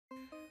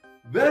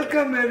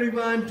Welcome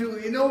everyone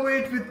to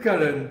Innovate with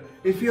Karan.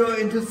 If you're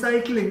into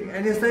cycling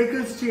and your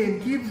cycle's chain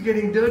keeps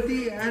getting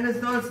dirty and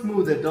it's not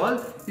smooth at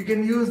all, you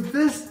can use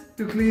this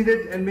to clean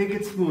it and make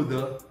it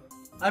smoother.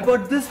 I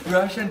bought this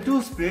brush and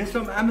 2 sprays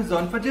from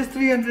Amazon for just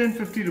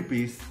 350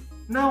 rupees.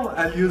 Now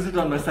I'll use it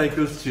on my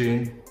cycle's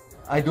chain.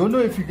 I don't know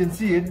if you can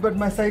see it, but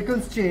my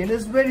cycle's chain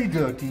is very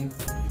dirty.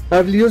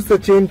 I've used the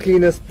chain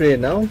cleaner spray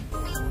now.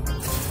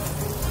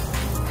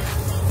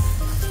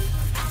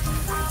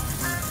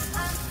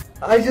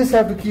 I just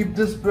have to keep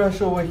this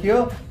brush over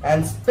here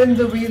and spin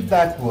the wheel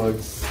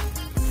backwards.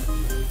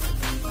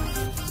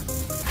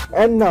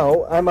 And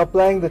now I'm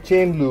applying the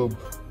chain lube.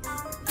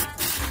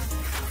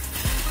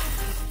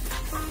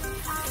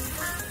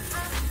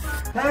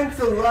 Thanks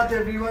a lot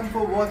everyone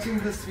for watching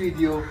this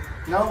video.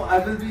 Now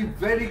I will be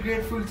very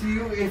grateful to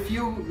you if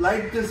you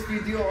like this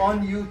video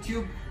on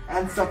YouTube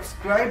and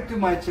subscribe to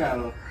my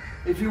channel.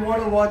 If you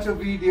want to watch a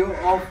video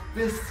of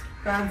this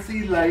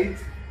fancy light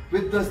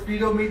with the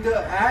speedometer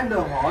and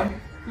a horn,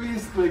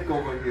 please click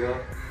over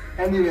here.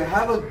 Anyway,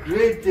 have a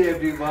great day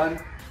everyone.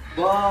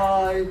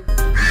 Bye.